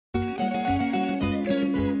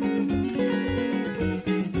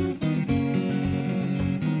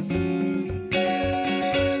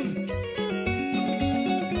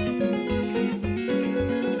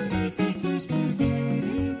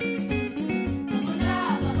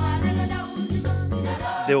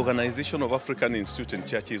The Organization of African Institutes and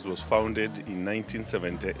Churches was founded in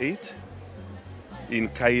 1978 in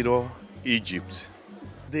Cairo, Egypt.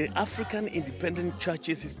 The African independent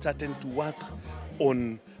churches is starting to work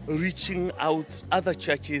on reaching out other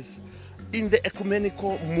churches in the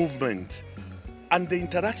ecumenical movement. And the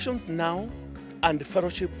interactions now and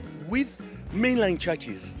fellowship with mainline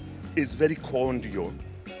churches is very cordial.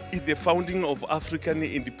 The founding of African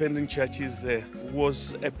independent churches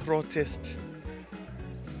was a protest,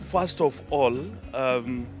 first of all,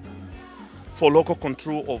 for local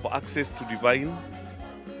control of access to divine,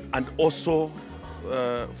 and also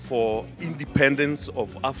for independence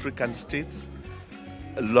of African states,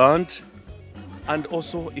 land, and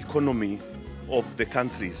also economy of the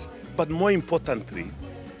countries. But more importantly,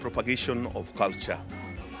 propagation of culture.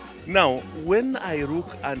 Now, when I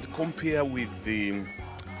look and compare with the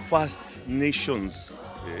First Nations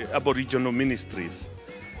Aboriginal ministries,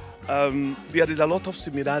 there is a lot of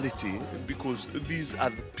similarity because these are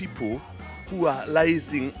the people who are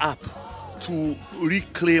rising up to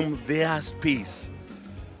reclaim their space.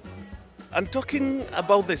 And talking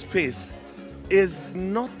about the space is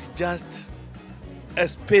not just a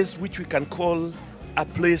space which we can call a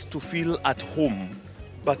place to feel at home,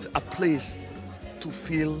 but a place to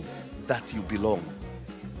feel that you belong.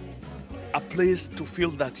 A place to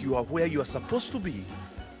feel that you are where you are supposed to be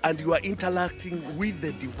and you are interacting with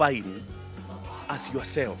the divine as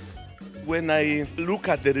yourself. When I look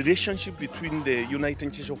at the relationship between the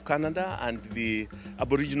United Church of Canada and the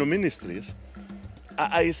Aboriginal ministries,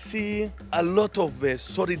 I see a lot of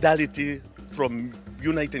solidarity from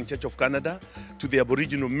United Church of Canada to the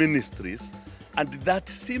Aboriginal ministries, and that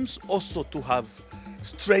seems also to have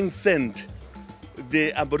strengthened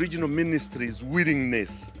the Aboriginal ministries'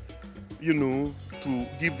 willingness, to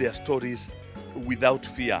give their stories without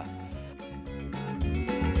fear.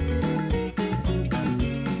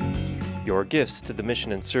 Your gifts to the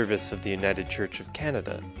mission and service of the United Church of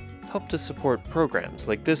Canada help to support programs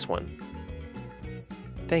like this one.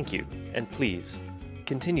 Thank you, and please,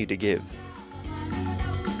 continue to give.